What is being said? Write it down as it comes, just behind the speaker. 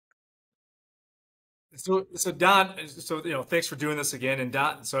So Don, thanks for doing this again. And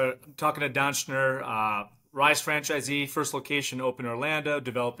Don, so I'm talking to Don Schnurr, Rise franchisee, first location open in Orlando,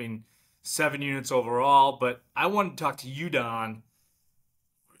 developing 7 units overall. But I wanted to talk to you, Don,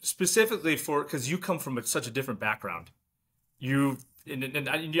 specifically for because you come from such a different background. You and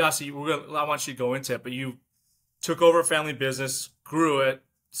you obviously I want you to go into it, but you took over a family business, grew it,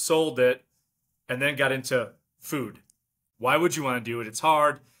 sold it, and then got into food. Why would you want to do it? It's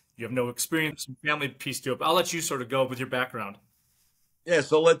hard. You have no experience, family piece to it. But I'll let you sort of go with your background. Yeah,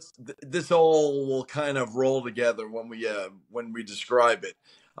 so this all will kind of roll together when we describe it.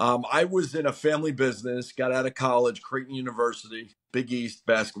 I was in a family business, got out of college, Creighton University, Big East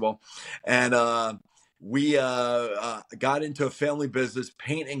basketball, and we got into a family business,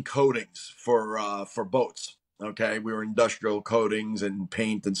 paint and coatings for boats. Okay, we were industrial coatings and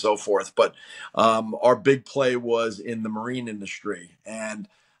paint and so forth, but our big play was in the marine industry, and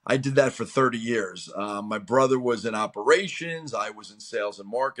I did that for 30 years. My brother was in operations. I was in sales and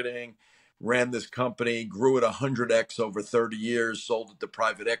marketing, ran this company, grew it 100x over 30 years, sold it to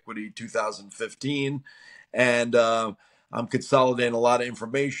private equity 2015. And I'm consolidating a lot of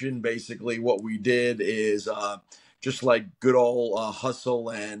information. Basically, what we did is just like good old hustle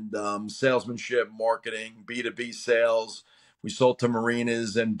and salesmanship, marketing, B2B sales. We sold to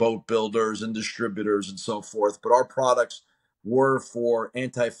marinas and boat builders and distributors and so forth. But our products were for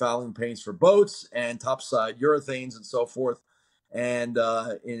anti-fouling paints for boats and topside urethanes and so forth. And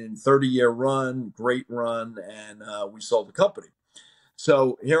in 30-year run, great run, and we sold the company.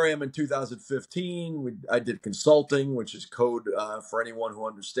 So here I am in 2015. I did consulting, which is code for anyone who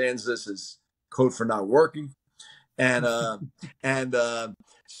understands this is code for not working. And and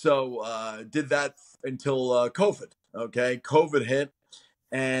did that until COVID. Okay, COVID hit,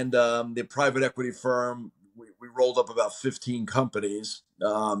 and the private equity firm, we rolled up about 15 companies.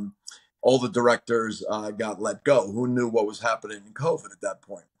 All the directors got let go. Who knew what was happening in COVID at that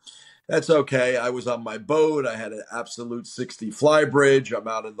point? That's okay. I was on my boat. I had an absolute 60 fly bridge. I'm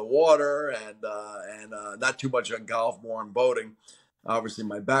out in the water, and not too much on golf, more on boating. Obviously,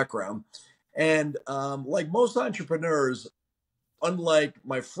 my background. And like most entrepreneurs, unlike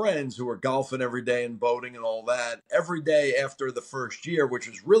my friends who are golfing every day and boating and all that, every day after the first year, which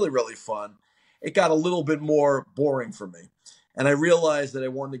was really, really fun, it got a little bit more boring for me. And I realized that I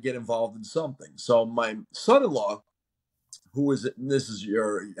wanted to get involved in something. So my son-in-law, who was, and this is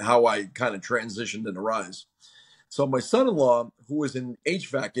how I kind of transitioned into Rise. So my son-in-law, who was in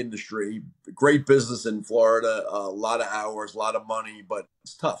HVAC industry, great business in Florida, a lot of hours, a lot of money, but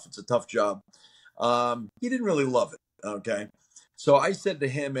it's tough. It's a tough job. He didn't really love it. Okay. So I said to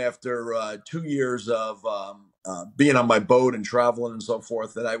him after 2 years of being on my boat and traveling and so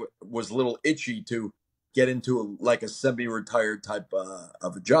forth that was a little itchy to get into like a semi-retired type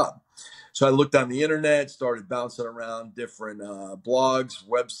of a job. So I looked on the internet, started bouncing around different blogs,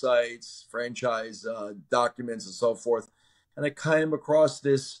 websites, franchise documents, and so forth. And I came across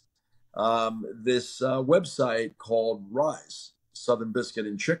this website called Rise, Southern Biscuit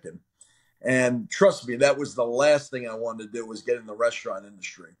and Chicken. And trust me, that was the last thing I wanted to do was get in the restaurant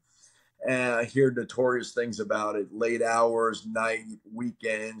industry. And I hear notorious things about it: late hours, night,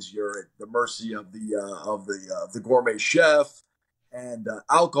 weekends. You're at the mercy of the gourmet chef, and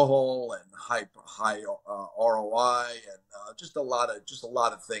alcohol and high ROI, and just a lot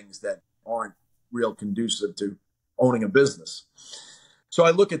of things that aren't real conducive to owning a business. So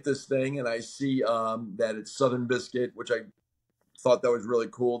I look at this thing and I see that it's Southern Biscuit, which I thought that was really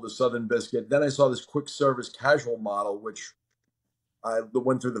cool. The Southern Biscuit. Then I saw this quick service casual model, which I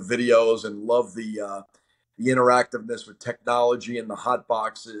went through the videos and loved the interactiveness with technology and the hot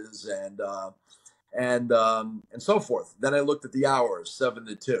boxes and so forth. Then I looked at the hours, 7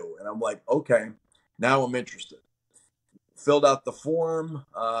 to 2, and I'm like, okay, now I'm interested. Filled out the form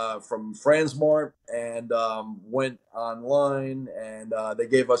from Transmart and went online, and they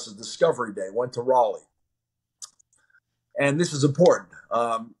gave us a discovery day. Went to Raleigh, and this is important.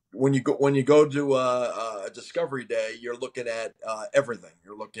 When you go to a discovery day, you're looking at everything.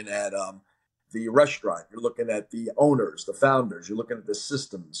 You're looking at the restaurant. You're looking at the owners, the founders. You're looking at the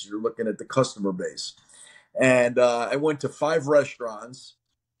systems. You're looking at the customer base. And I went to 5 restaurants,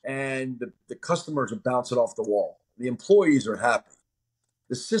 and the customers are bouncing off the wall. The employees are happy.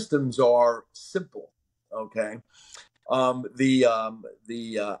 The systems are simple. Okay.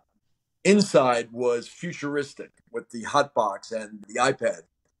 The inside was futuristic with the hot box and the iPad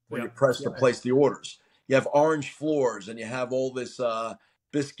where Yeah. you press to place the orders. You have orange floors and you have all this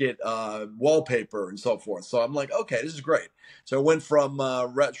biscuit wallpaper and so forth. So I'm like, okay, this is great. So I went from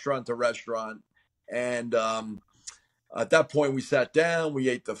restaurant to restaurant, and At that point, we sat down, we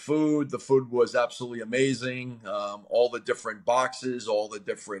ate the food. The food was absolutely amazing. All the different boxes, all the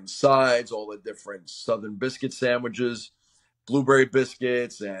different sides, all the different Southern biscuit sandwiches, blueberry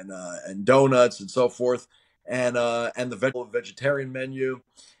biscuits, and donuts and so forth, and the vegetarian menu.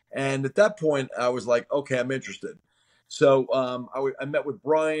 And at that point, I was like, okay, I'm interested. So I met with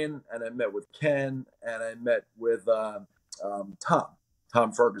Brian, and I met with Ken, and I met with Tom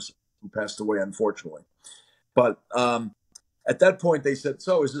Ferguson, who passed away unfortunately. But at that point, they said,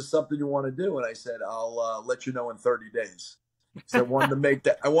 "So, is this something you want to do?" And I said, "I'll let you know in 30 days." So I wanted to make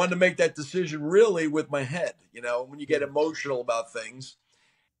that. I wanted to make that decision really with my head. You know, when you get emotional about things.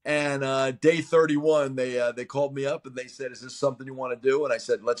 And day 31, they called me up and they said, "Is this something you want to do?" And I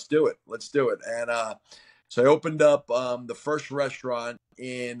said, "Let's do it. Let's do it." And so I opened up the first restaurant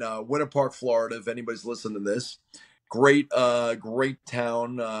in Winter Park, Florida. If anybody's listening to this, great town,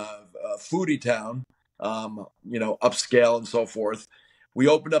 foodie town, upscale and so forth. We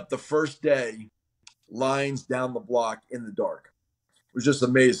opened up the first day, lines down the block in the dark. It was just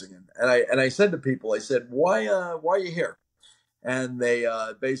amazing. And I said to people, I said, why are you here? And they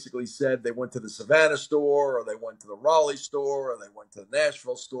basically said they went to the Savannah store, or they went to the Raleigh store, or they went to the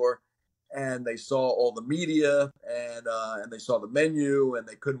Nashville store, and they saw all the media, and they saw the menu, and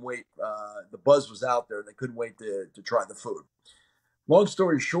they couldn't wait. The buzz was out there, and they couldn't wait to try the food. Long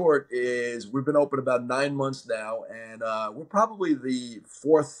story short is we've been open about 9 months now, and we're probably the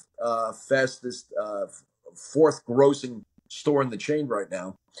fourth grossing store in the chain right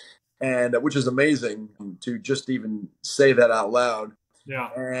now, and which is amazing to just even say that out loud. Yeah.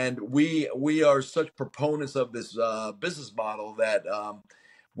 And we are such proponents of this business model that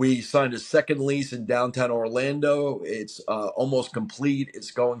we signed a second lease in downtown Orlando. It's almost complete.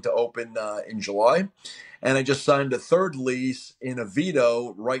 It's going to open in July. And I just signed a third lease in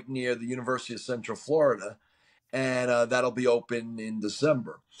Oviedo, right near the University of Central Florida, and that'll be open in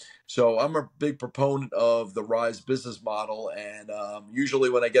December. So I'm a big proponent of the Rise business model, and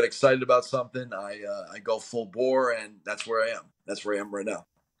usually when I get excited about something, I go full bore, and that's where I am. That's where I am right now.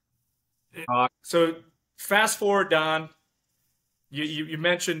 So fast forward, Don. You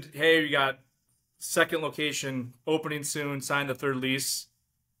mentioned, hey, you got second location opening soon, signed the third lease.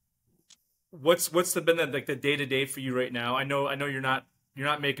 What's been the day to day for you right now? I know you're not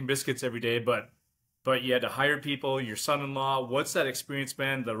making biscuits every day, but you had to hire people, your son-in-law. What's that experience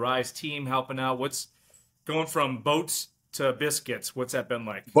been? The Rise team helping out. What's going from boats to biscuits? What's that been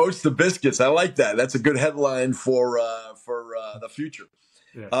like? Boats to biscuits. I like that. That's a good headline for the future.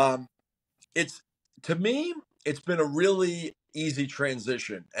 Yeah. It's to me, it's been a really easy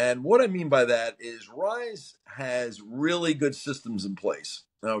transition, and what I mean by that is Rise has really good systems in place.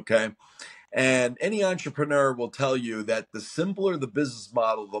 Okay, and any entrepreneur will tell you that the simpler the business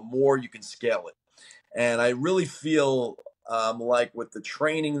model, the more you can scale it. And I really feel like with the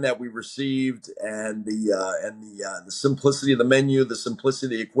training that we received and the simplicity of the menu, the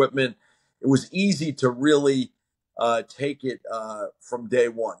simplicity of the equipment, it was easy to really take it from day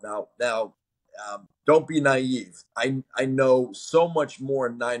one. Now, don't be naive. I know so much more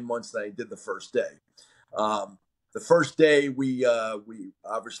in 9 months than I did the first day. Um, the first day we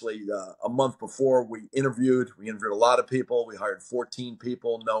obviously a month before we interviewed a lot of people. We hired 14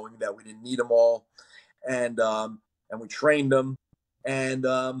 people, knowing that we didn't need them all, and we trained them. And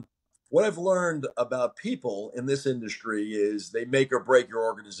what I've learned about people in this industry is they make or break your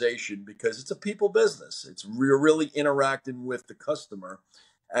organization because it's a people business. It's really interacting with the customer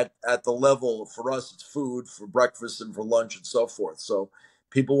at the level. For us, it's food for breakfast and for lunch and so forth. So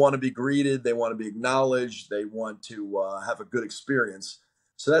people want to be greeted, they want to be acknowledged, they want to have a good experience.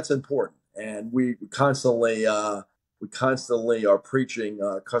 So that's important, and we constantly are preaching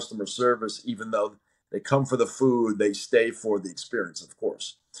customer service, even though they come for the food, they stay for the experience, of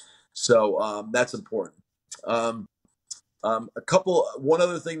course. So that's important. Um, one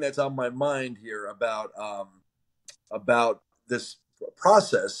other thing that's on my mind here about this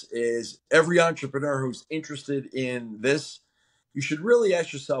process is every entrepreneur who's interested in this, you should really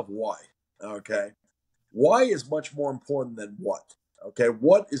ask yourself why. Okay, why is much more important than what. Okay,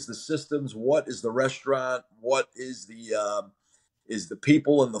 what is the systems? What is the restaurant? What is the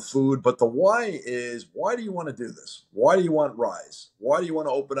people and the food? But the why is, why do you want to do this? Why do you want Rise? Why do you want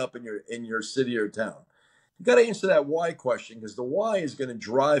to open up in your city or town? You got to answer that why question, because the why is going to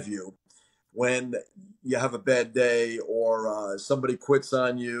drive you when you have a bad day, or somebody quits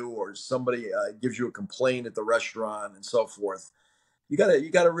on you, or somebody gives you a complaint at the restaurant and so forth. You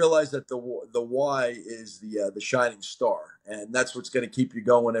gotta realize that the why is the shining star, and that's what's going to keep you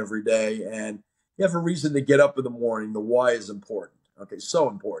going every day. And you have a reason to get up in the morning. The why is important. Okay, so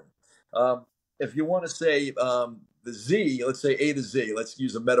important. If you want to say the Z, let's say A to Z, let's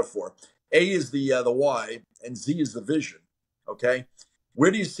use a metaphor. A is the why, and Z is the vision. Okay.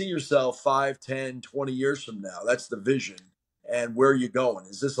 Where do you see yourself 5, 10, 20 years from now? That's the vision. And where are you going?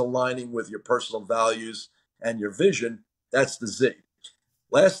 Is this aligning with your personal values and your vision? That's the Z.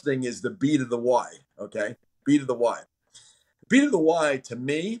 Last thing is the B to the Y. Okay. B to the Y. B to the Y to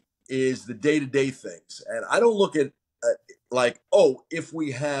me is the day to day things. And I don't look at like, oh, if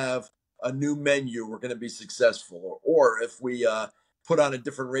we have a new menu, we're going to be successful. Or if we put on a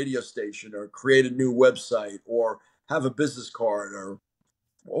different radio station or create a new website or have a business card or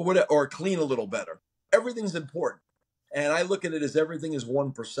whatever, or clean a little better. Everything's important. And I look at it as everything is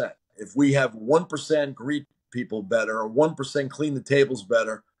 1%. If we have 1% greet people better, or 1% clean the tables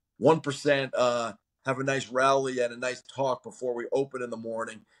better, 1% have a nice rally and a nice talk before we open in the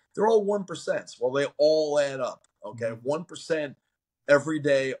morning, they're all 1%. Well, they all add up. Okay. 1% every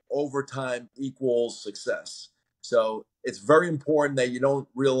day over time equals success. So it's very important that you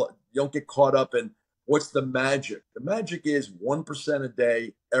don't get caught up in what's the magic. The magic is 1% a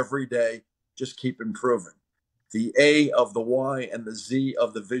day, every day. Just keep improving. The A of the Y and the Z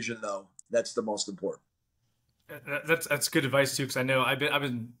of the vision, though, that's the most important. That's good advice too, because I know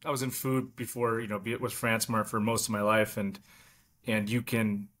I was in food before, be it with Franzmart for most of my life, and you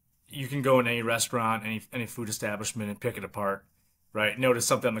can go in any restaurant, any food establishment, and pick it apart, right? Notice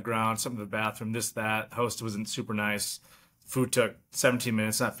something on the ground, something in the bathroom, this, that. Host wasn't super nice. Food took 17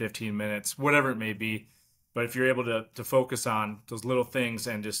 minutes, not 15 minutes, whatever it may be. But if you're able to focus on those little things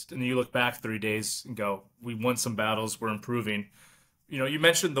and then you look back 3 days and go, we won some battles, we're improving. You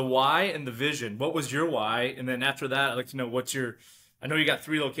mentioned the why and the vision. What was your why? And then after that, I'd like to know I know you got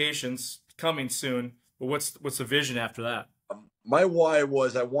 3 locations coming soon, but what's the vision after that? My why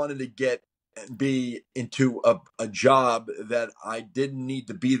was I wanted to get and be into a job that I didn't need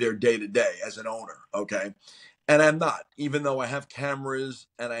to be there day to day as an owner. Okay. And I'm not, even though I have cameras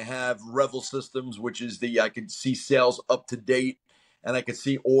and I have Revel systems, which is I could see sales up to date and I could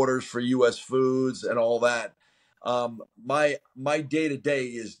see orders for US foods and all that. My day to day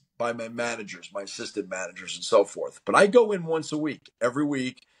is by my managers, my assistant managers and so forth. But I go in once a week, every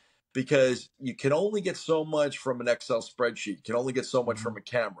week, because you can only get so much from an Excel spreadsheet. You can only get so much from a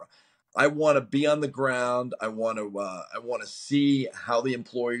camera. I want to be on the ground. I want to see how the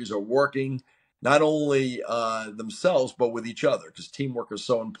employees are working, not only themselves, but with each other, because teamwork is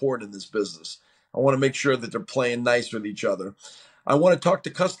so important in this business. I want to make sure that they're playing nice with each other. I want to talk to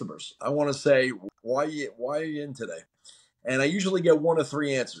customers. I want to say, why are you in today? And I usually get 1 of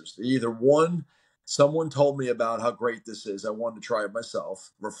 3 answers. Either one, someone told me about how great this is. I wanted to try it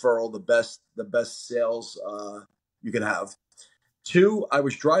myself. Referral, the best sales you can have. 2, I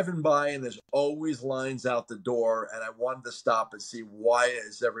was driving by and there's always lines out the door, and I wanted to stop and see why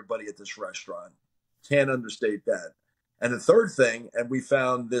is everybody at this restaurant. Can't understate that. And the third thing, and we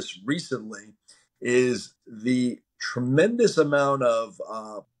found this recently, is the tremendous amount of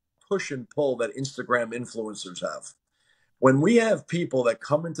push and pull that Instagram influencers have. When we have people that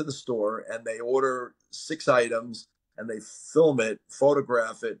come into the store and they order 6 items and they film it,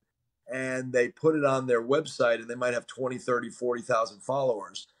 photograph it, and they put it on their website and they might have 20, 30, 40,000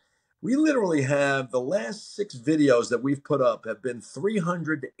 followers. We literally have the last 6 videos that we've put up have been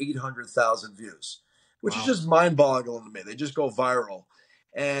 300 to 800,000 views, which is just mind boggling to me. They just go viral.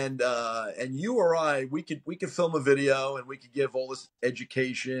 And you or I, we could film a video and we could give all this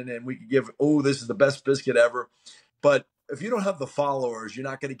education and we could give, oh, this is the best biscuit ever. But if you don't have the followers, you're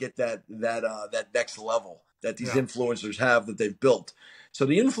not going to get that next level that these influencers have that they've built. So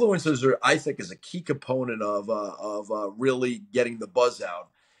the influencers I think, is a key component of really getting the buzz out.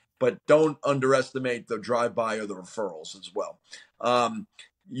 But don't underestimate the drive-by or the referrals as well.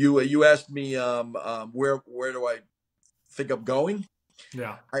 You asked me where do I think I'm going?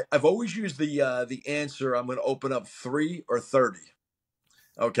 Yeah, I've always used the answer, I'm going to open up 3 or 30.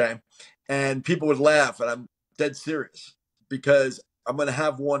 Okay, and people would laugh, and I'm dead serious, because I'm going to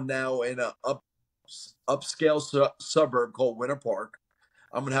have one now in a upscale suburb called Winter Park.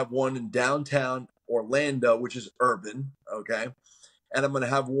 I'm going to have one in downtown Orlando, which is urban. Okay. And I'm going to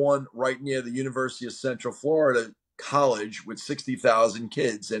have one right near the University of Central Florida College with 60,000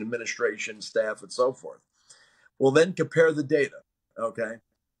 kids and administration, staff, and so forth. We'll then compare the data. Okay.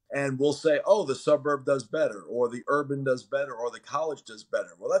 And we'll say, oh, the suburb does better, or the urban does better, or the college does better.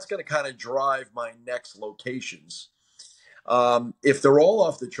 Well, that's going to kind of drive my next locations. If they're all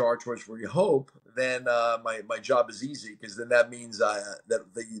off the charts, which we hope, then my job is easy, because then that means that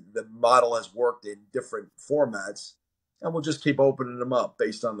the model has worked in different formats, and we'll just keep opening them up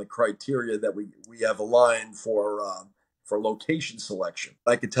based on the criteria that we have aligned for location selection.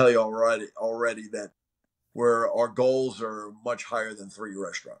 I can tell you already that where our goals are much higher than 3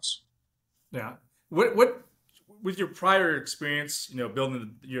 restaurants. Yeah. What with your prior experience,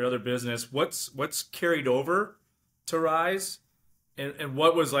 building your other business, what's carried over to Rise, and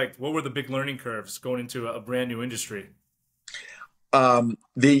what were the big learning curves going into a brand new industry?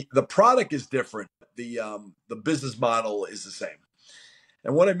 The product is different. The business model is the same.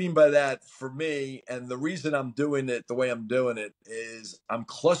 And what I mean by that for me, and the reason I'm doing it the way I'm doing it, is I'm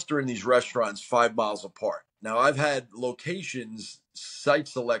clustering these restaurants 5 miles apart. Now, I've had locations, site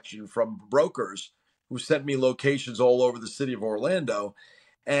selection from brokers who sent me locations all over the city of Orlando.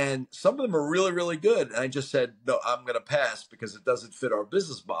 And some of them are really, really good. And I just said, no, I'm going to pass because it doesn't fit our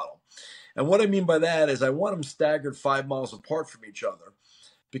business model. And what I mean by that is I want them staggered 5 miles apart from each other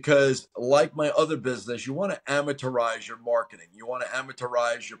because like my other business, you want to amateurize your marketing. You want to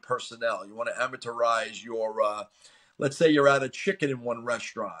amateurize your personnel. You want to amateurize your, let's say you're out of chicken in one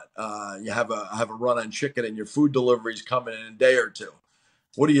restaurant. You have a run on chicken and your food delivery is coming in a day or two.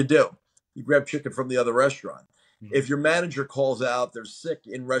 What do? You grab chicken from the other restaurant. If your manager calls out, they're sick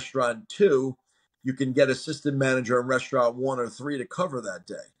in restaurant 2, you can get assistant manager in restaurant 1 or 3 to cover that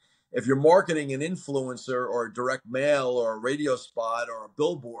day. If you're marketing an influencer or a direct mail or a radio spot or a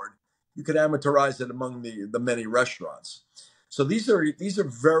billboard, you can amateurize it among the many restaurants. So these are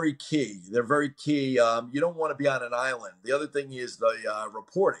very key. They're very key. You don't want to be on an island. The other thing is the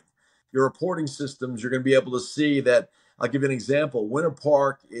reporting. Your reporting systems, you're going to be able to see that. I'll give you an example. Winter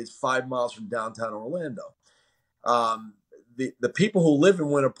Park is 5 miles from downtown Orlando. The people who live in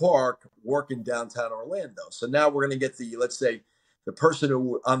Winter Park work in downtown Orlando. So now we're going to get let's say, the person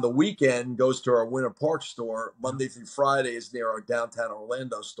who on the weekend goes to our Winter Park store Monday through Friday is near our downtown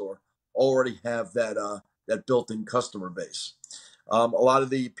Orlando store. Already have that built-in customer base. A lot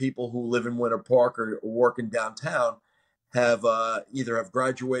of the people who live in Winter Park or work in downtown have either have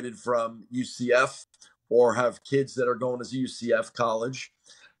graduated from UCF or have kids that are going to UCF college.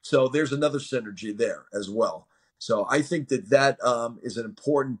 So there's another synergy there as well. So I think that is an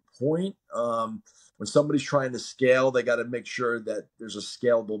important point. When somebody's trying to scale, they got to make sure that there's a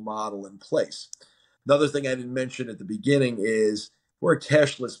scalable model in place. Another thing I didn't mention at the beginning is we're a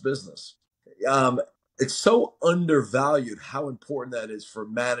cashless business. It's so undervalued how important that is for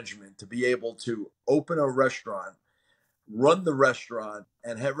management to be able to open a restaurant, run the restaurant,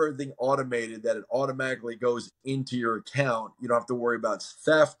 and have everything automated that it automatically goes into your account. You don't have to worry about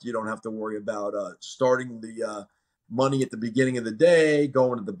theft. You don't have to worry about starting the money at the beginning of the day,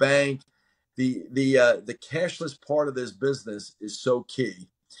 going to the bank. The cashless part of this business is so key,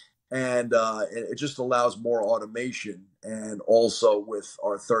 and it just allows more automation. And also with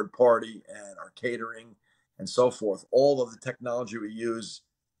our third party and our catering and so forth, all of the technology we use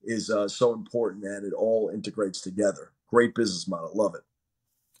is so important, and it all integrates together. Great business model, love it.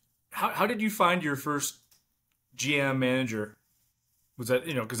 How did you find your first GM manager? Was that,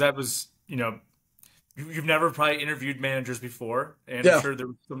 because that was, you've never probably interviewed managers before, and I'm Yeah, sure there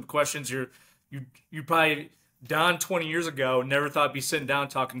were some questions you probably, Don 20 years ago never thought be sitting down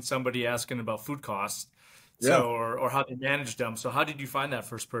talking to somebody asking about food costs, yeah. so or how they managed them. So how did you find that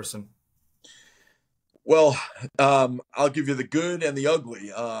first person? Well, I'll give you the good and the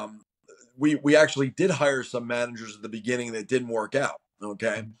ugly. We actually did hire some managers at the beginning that didn't work out.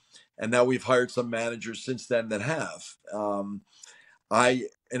 Okay, and now we've hired some managers since then that have.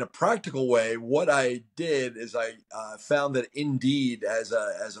 In a practical way, what I did is I found that Indeed as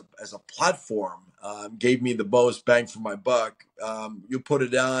a platform gave me the most bang for my buck. You put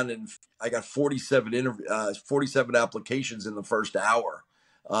it on, and I got 47 applications in the first hour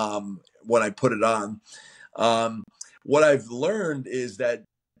when I put it on. Um, what I've learned is that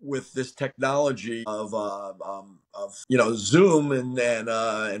with this technology of Zoom and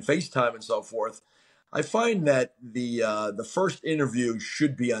FaceTime and so forth, I find that the first interview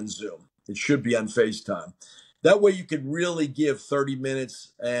should be on Zoom. It should be on FaceTime. That way, you can really give 30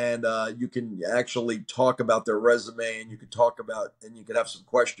 minutes, and you can actually talk about their resume, and you can have some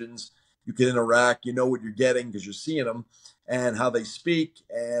questions. You can interact. You know what you're getting because you're seeing them and how they speak,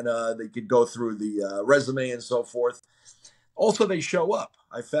 and they could go through the resume and so forth. Also, they show up.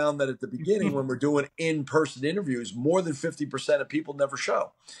 I found that at the beginning, when we're doing in-person interviews, more than 50% of people never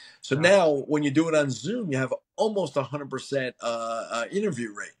show. So Yeah. now, when you do it on Zoom, you have almost 100%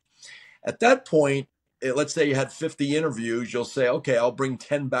 interview rate. At that point, let's say you had 50 interviews, you'll say, okay, I'll bring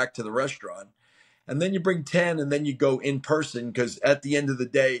 10 back to the restaurant. And then you bring 10 and then you go in person because at the end of the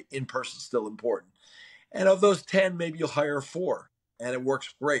day, in person is still important. And of those 10, maybe you'll hire 4 and it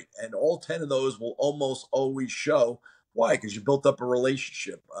works great. And all 10 of those will almost always show. Why? Because you built up a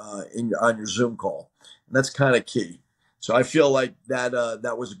relationship on your Zoom call. And that's kind of key. So I feel like that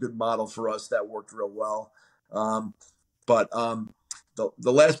was a good model for us that worked real well. Um, but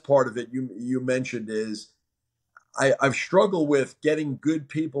the last part of it you mentioned is I've struggled with getting good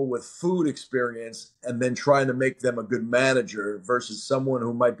people with food experience and then trying to make them a good manager versus someone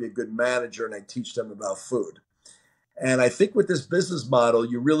who might be a good manager and I teach them about food. And I think with this business model,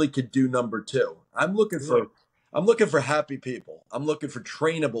 you really could do number two. Really? I'm looking for happy people. I'm looking for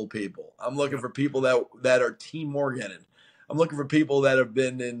trainable people. I'm looking Yeah. for people that are team oriented. I'm looking for people that have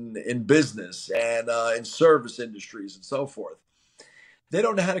been in business and in service industries and so forth. They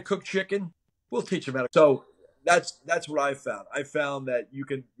don't know how to cook chicken. We'll teach them how to. So that's what I found. I found that you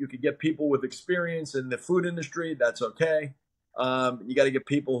can get people with experience in the food industry. That's okay. You got to get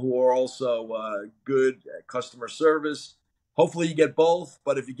people who are also good at customer service. Hopefully, you get both.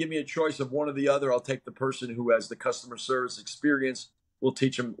 But if you give me a choice of one or the other, I'll take the person who has the customer service experience. We'll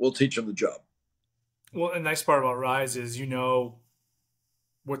teach them. We'll teach them the job. Well, the nice part about Rise is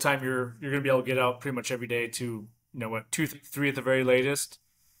what time you're going to be able to get out pretty much every day to what 2 3 at the very latest.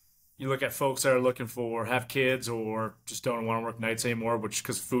 You look at folks that are looking for have kids or just don't want to work nights anymore, which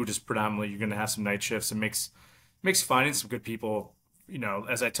because food is predominantly you're going to have some night shifts. It makes finding some good people,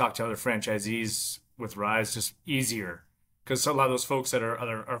 as I talk to other franchisees with Rise, just easier because a lot of those folks that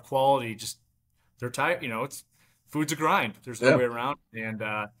are quality just they're tired. It's food's a grind. There's no Yeah. way around. And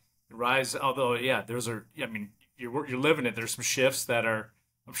Rise, although yeah, I mean, you're living it. There's some shifts that are,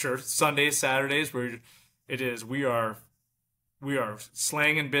 I'm sure, Sundays, Saturdays where it is. We are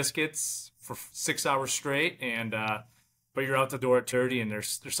slanging biscuits for 6 hours straight, and but you're out the door at 30, and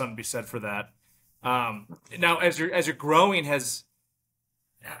there's something to be said for that. Now, as you're growing, has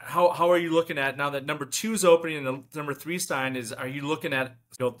how are you looking at now that number two is opening and the number three sign is? Are you looking at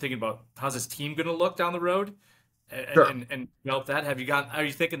thinking about how's this team going to look down the road, and, Sure. and and develop that? Are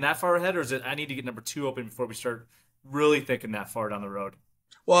you thinking that far ahead, or is it I need to get number two open before we start really thinking that far down the road?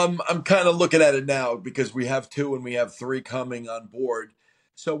 Well, I'm kind of looking at it now because we have two and we have three coming on board.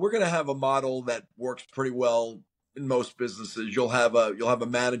 So we're going to have a model that works pretty well in most businesses. You'll have a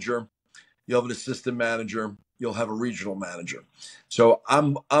manager, you'll have an assistant manager, you'll have a regional manager. So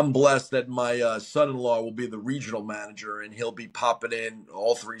I'm blessed that my son-in-law will be the regional manager and he'll be popping in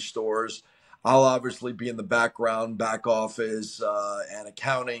all three stores. I'll obviously be in the background, back office, and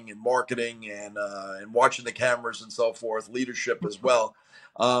accounting and marketing and watching the cameras and so forth, leadership as well,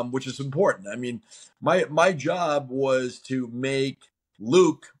 which is important. I mean, my job was to make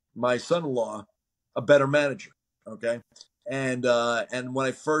Luke, my son-in-law, a better manager. Okay, and when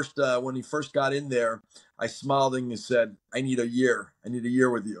he first got in there, I smiled and said, "I need a year. I need a year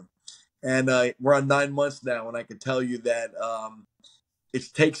with you." And we're on 9 months now, and I can tell you that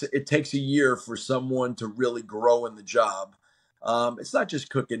it takes a year for someone to really grow in the job. It's not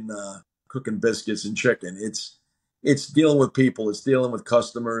just cooking biscuits and chicken. It's dealing with people. It's dealing with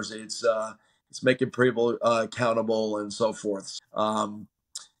customers. It's making people accountable and so forth.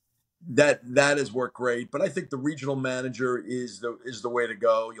 That has worked great. But I think the regional manager is the way to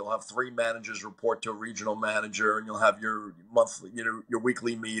go. You'll have three managers report to a regional manager, and you'll have your monthly, your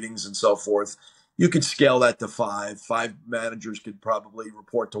weekly meetings and so forth. You could scale that to five. Five managers could probably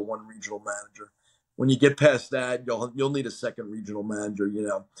report to one regional manager. When you get past that, you'll need a second regional manager.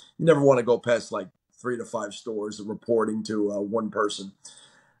 You never want to go past like 3 to 5 stores reporting to one person.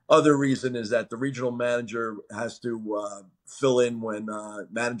 Other reason is that the regional manager has to fill in when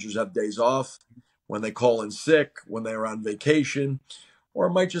managers have days off, when they call in sick, when they're on vacation, or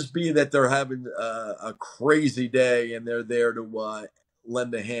it might just be that they're having a crazy day and they're there to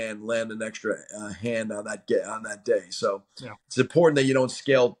lend an extra hand on that day. So Yeah. it's important that you don't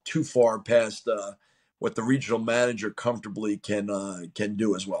scale too far past what the regional manager comfortably can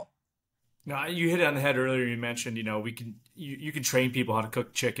do as well. No, you hit it on the head earlier. You mentioned, you can train people how to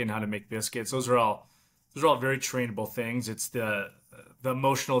cook chicken, how to make biscuits. Those are all very trainable things. It's the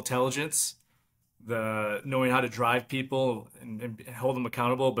emotional intelligence, the knowing how to drive people and hold them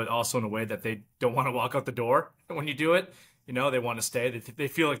accountable, but also in a way that they don't want to walk out the door when you do it. They want to stay. They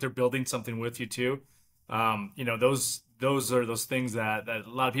feel like they're building something with you too. Those are those things that a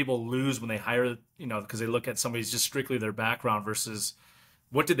lot of people lose when they hire, because they look at somebody's just strictly their background versus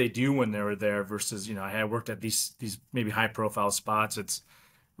what did they do when they were there versus, I worked at these maybe high profile spots. It's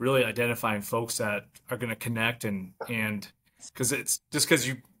really identifying folks that are going to connect and because it's just because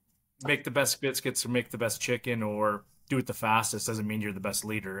you make the best biscuits or make the best chicken or do it the fastest doesn't mean you're the best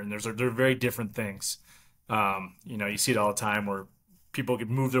leader. And they're very different things. You see it all the time where people could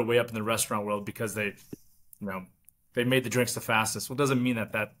move their way up in the restaurant world because they made the drinks the fastest. Well, it doesn't mean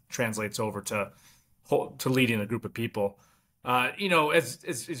that translates over to leading a group of people. As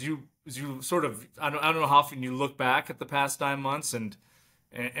you sort of, I don't know how often you look back at the past 9 months and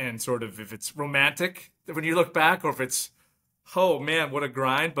and sort of if it's romantic when you look back, or if it's, oh man, what a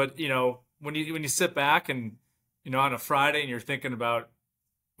grind. But when you sit back and on a Friday and you're thinking about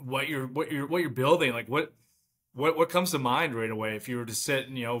what you're building, like what comes to mind right away if you were to sit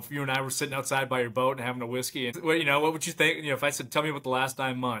and if you and I were sitting outside by your boat and having a whiskey, and what would you think, if I said tell me about the last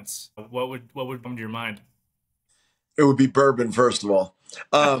 9 months, what would come to your mind? It would be bourbon, first of all.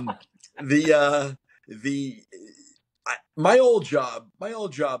 The the my old job,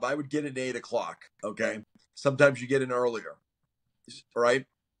 I would get in 8 o'clock. Okay, sometimes you get in earlier, right?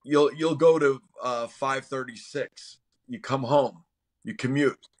 You'll go to 5:36. You come home, you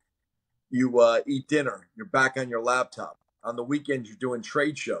commute, you eat dinner, you're back on your laptop. On the weekends, you're doing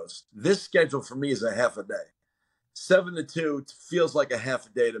trade shows. This schedule for me is a half a day. 7 to 2 feels like a half a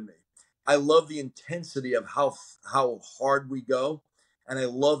day to me. I love the intensity of how hard we go, and I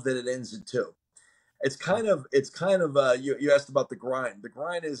love that it ends at 2. You asked about the grind. The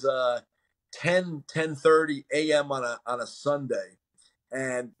grind is 10:30 a.m. on a Sunday,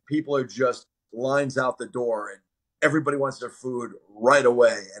 and people are just lines out the door, and everybody wants their food right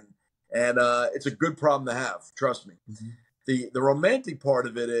away, and it's a good problem to have. Trust me. The romantic part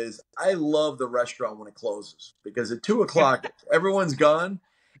of it is I love the restaurant when it closes, because at 2 o'clock everyone's gone,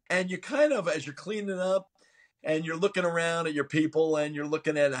 and you kind of, as you're cleaning up and you're looking around at your people and you're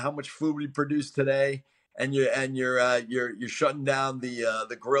looking at how much food we produced today, and you're shutting down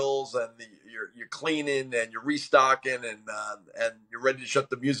the grills, and you're cleaning and you're restocking, and you're ready to shut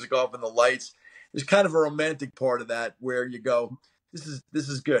the music off and the lights. There's kind of a romantic part of that where you go, this is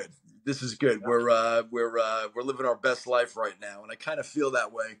good. This is good. We're living our best life right now, and I kind of feel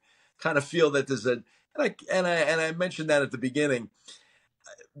that way. Kind of feel that there's a and I mentioned that at the beginning.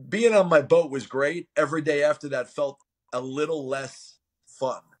 Being on my boat was great. Every day after that felt a little less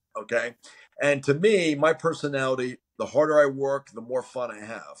fun. Okay, and to me, my personality, the harder I work, the more fun I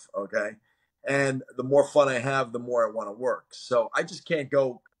have. Okay, and the more fun I have, the more I want to work. So I just can't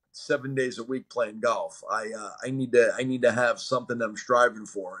go 7 days a week playing golf. I need to have something that I'm striving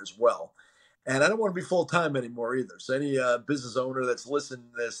for as well, and I don't want to be full time anymore either. So any business owner that's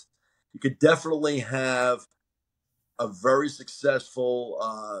listening to this, you could definitely have a very successful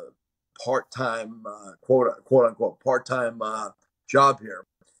part time quote unquote part time job here.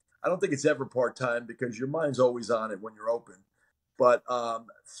 I don't think it's ever part time because your mind's always on it when you're open. But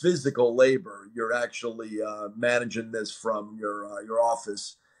physical labor, you're actually managing this from your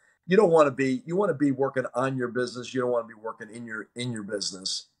office. You don't want to be. You want to be working on your business. You don't want to be working in your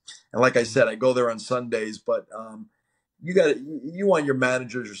business. And like I said, I go there on Sundays, but you want your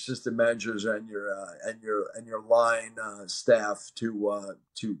managers, your assistant managers, and your line staff to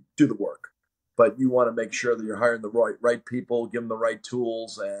do the work. But you want to make sure that you're hiring the right people, give them the right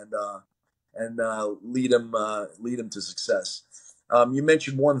tools, and lead them to success. You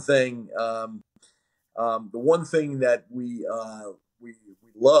mentioned one thing. The one thing that we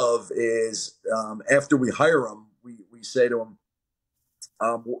love is, after we hire them, we say to them,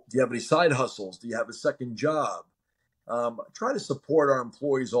 do you have any side hustles? Do you have a second job? Try to support our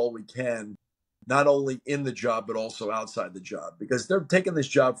employees all we can, not only in the job but also outside the job, because they're taking this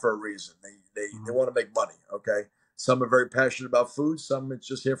job for a reason. They want to make money. Okay, some are very passionate about food, some it's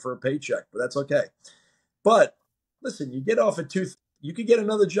just here for a paycheck, but that's okay. But listen, you get off at 2. You could get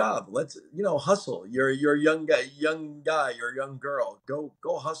another job. Let's hustle. You're a young guy. You're a young girl. Go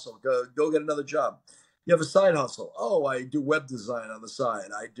hustle. Go get another job. You have a side hustle. Oh, I do web design on the side.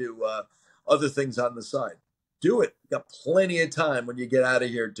 I do other things on the side. Do it. You got plenty of time when you get out of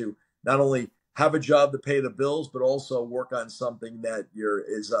here to not only have a job to pay the bills, but also work on something that your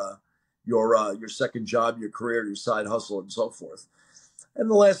second job, your career, your side hustle, and so forth. And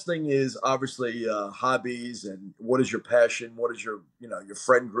the last thing is obviously hobbies, and what is your passion? What is your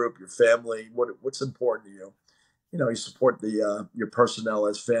friend group, your family? What's important to you? You support your personnel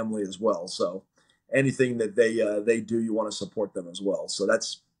as family as well. So anything that they do, you want to support them as well. So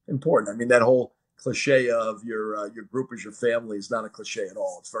that's important. I mean, that whole cliche of your group is your family is not a cliche at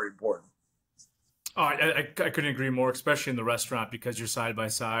all. It's very important. Oh, I couldn't agree more, especially in the restaurant because you're side by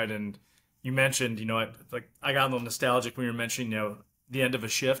side. And you mentioned, like I got a little nostalgic when you were mentioning, the end of a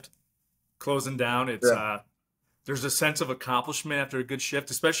shift, closing down. It's Yeah. there's a sense of accomplishment after a good shift,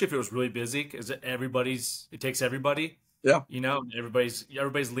 especially if it was really busy, because it takes everybody, Yeah. everybody's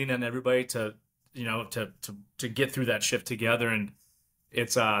leaning on everybody to, to get through that shift together. And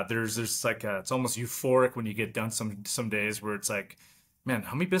it's there's like it's almost euphoric when you get done some days where it's like, man,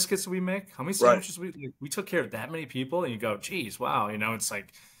 how many biscuits did we make? How many Right. sandwiches we took care of that many people? And you go, geez, wow, it's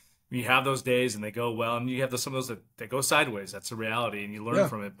like you have those days and they go well, and you have some of those that go sideways. That's a reality, and you learn Yeah.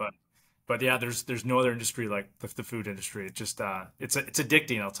 from it. But But yeah, there's no other industry like the food industry. It just it's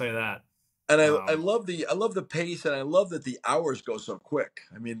addicting. I'll tell you that. And I Um, love the pace, and I love that the hours go so quick.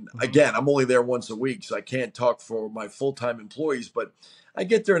 I mean, mhm. again, I'm only there once a week, so I can't talk for my full time employees. But I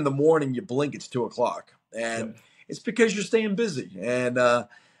get there in the morning, you blink, it's 2 o'clock, and Yep. it's because you're staying busy. And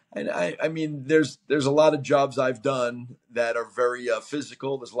I mean, there's a lot of jobs I've done that are very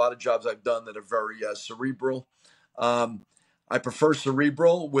physical. There's a lot of jobs I've done that are very cerebral. Um, I prefer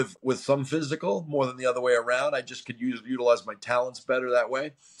cerebral with some physical more than the other way around. I just could utilize my talents better that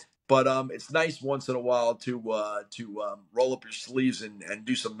way. But it's nice once in a while to roll up your sleeves and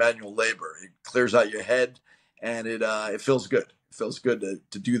do some manual labor. It clears out your head, and it feels good. It feels good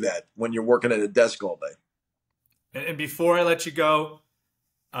to do that when you're working at a desk all day. And before I let you go,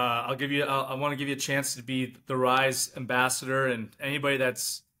 I want to give you a chance to be the Rise ambassador, and anybody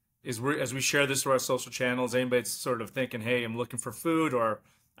as we share this through our social channels, anybody that's sort of thinking, hey, I'm looking for food, or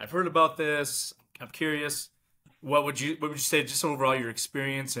I've heard about this, I'm curious. What would you say just overall your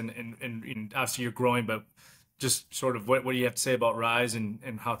experience and obviously you're growing, but just sort of what do you have to say about Rise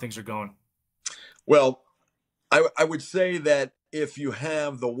and how things are going? Well, I would say that if you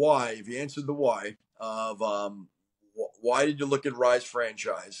have the why, if you answered the why of why did you look at Rise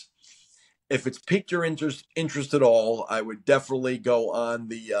franchise? If it's piqued your interest at all, I would definitely go on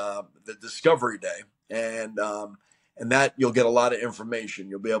the discovery day, and that you'll get a lot of information.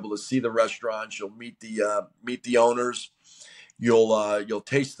 You'll be able to see the restaurants. You'll meet the owners. You'll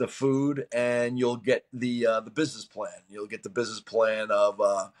taste the food, and you'll get the business plan. You'll get the business plan of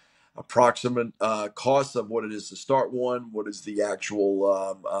approximate costs of what it is to start one, what is the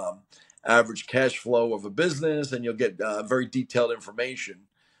actual average cash flow of a business, and you'll get very detailed information.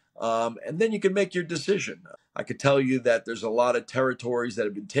 And then you can make your decision. I could tell you that there's a lot of territories that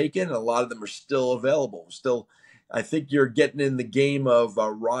have been taken, and a lot of them are still available. Still, I think you're getting in the game of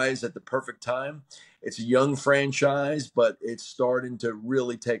Rise at the perfect time. It's a young franchise, but it's starting to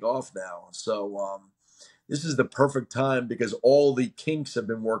really take off now. So this is the perfect time because all the kinks have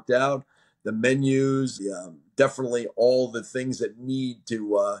been worked out. The menus, definitely all the things that need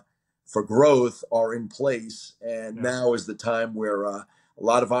to for growth are in place, and Yeah. now is the time where a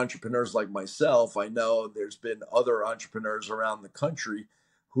lot of entrepreneurs like myself, I know there's been other entrepreneurs around the country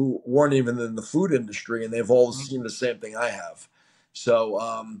who weren't even in the food industry, and they've all Mhm. seen the same thing I have. So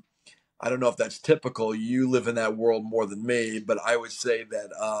I don't know if that's typical. You live in that world more than me, but I would say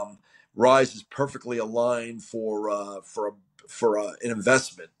that Rise is perfectly aligned for an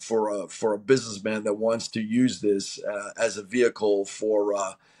investment for a businessman that wants to use this as a vehicle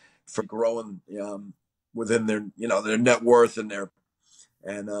for growing within their their net worth and their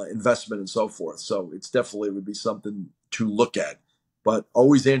investment and so forth. So it's definitely would be something to look at, but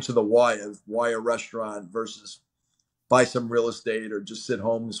always answer the why of why a restaurant versus buy some real estate or just sit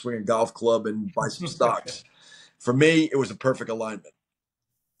home and swing a golf club and buy some stocks. For me, it was a perfect alignment.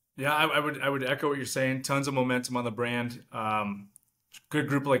 Yeah, I would echo what you're saying. Tons of momentum on the brand. Good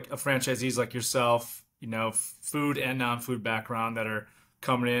group like of franchisees like yourself, food and non-food background that are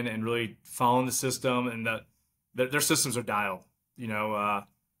coming in and really following the system, and that their systems are dialed.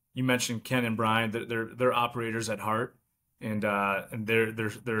 You mentioned Ken and Brian; they're operators at heart, and they're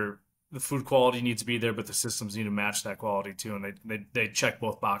the food quality needs to be there, but the systems need to match that quality too, and they check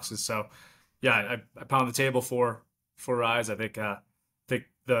both boxes. So, yeah, I pound the table for Rise. I think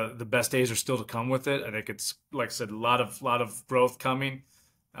the best days are still to come with it. I think it's like I said, a lot of growth coming,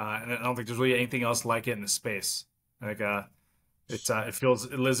 and I don't think there's really anything else like it in the space. I think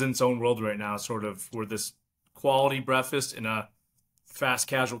it lives in its own world right now. Sort of we're this quality breakfast in a fast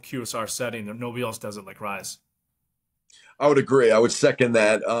casual QSR setting. Nobody else does it like Rise. I would agree. I would second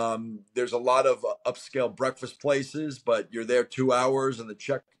that. There's a lot of upscale breakfast places, but you're there 2 hours, and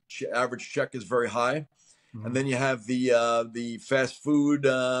the average check is very high. And Mhm. then you have the fast food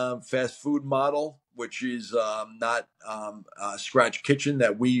model, which is not scratch kitchen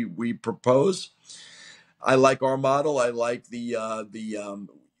that we propose. I like our model. I like the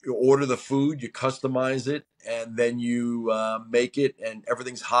you order the food, you customize it, and then you make it, and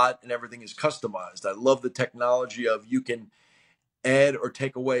everything's hot and everything is customized. I love the technology of you can add or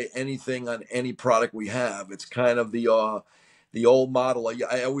take away anything on any product we have. It's kind of the old model.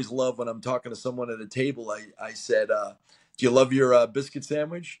 I always love when I'm talking to someone at a table. I said, "Do you love your biscuit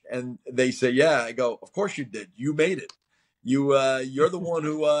sandwich?" And they say, "Yeah." I go, "Of course you did. You made it. You're the one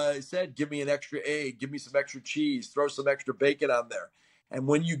who said, 'Give me an extra egg, give me some extra cheese, throw some extra bacon on there.'" And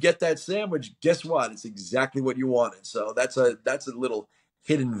when you get that sandwich, guess what? It's exactly what you wanted. So that's a little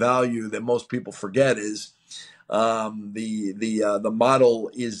hidden value that most people forget is the model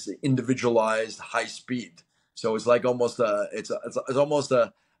is individualized high speed. So it's like almost it's almost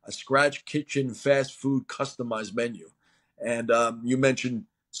a scratch kitchen fast food customized menu. And you mentioned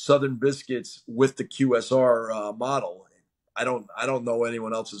Southern Biscuits with the QSR model. I don't know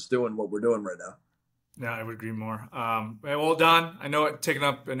anyone else is doing what we're doing right now. Yeah, I would agree more. Well, Don, I know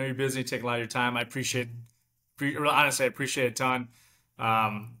I know you're busy, taking a lot of your time. I appreciate, honestly, I appreciate it a ton.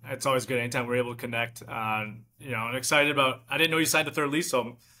 It's always good anytime we're able to connect. I'm excited about. I didn't know you signed a third lease,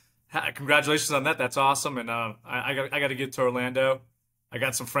 so congratulations on that. That's awesome. And I got to get to Orlando. I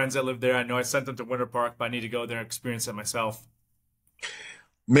got some friends that live there. I know I sent them to Winter Park, but I need to go there and experience it myself.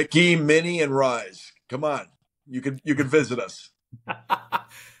 Mickey, Minnie, and Rise. Come on, you can visit us.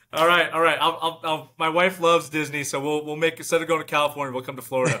 All right, all right. My wife loves Disney, so we'll make instead of going to California, we'll come to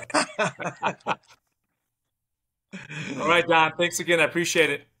Florida. All right, Don. Thanks again. I appreciate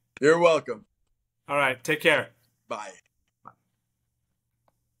it. You're welcome. All right, take care. Bye.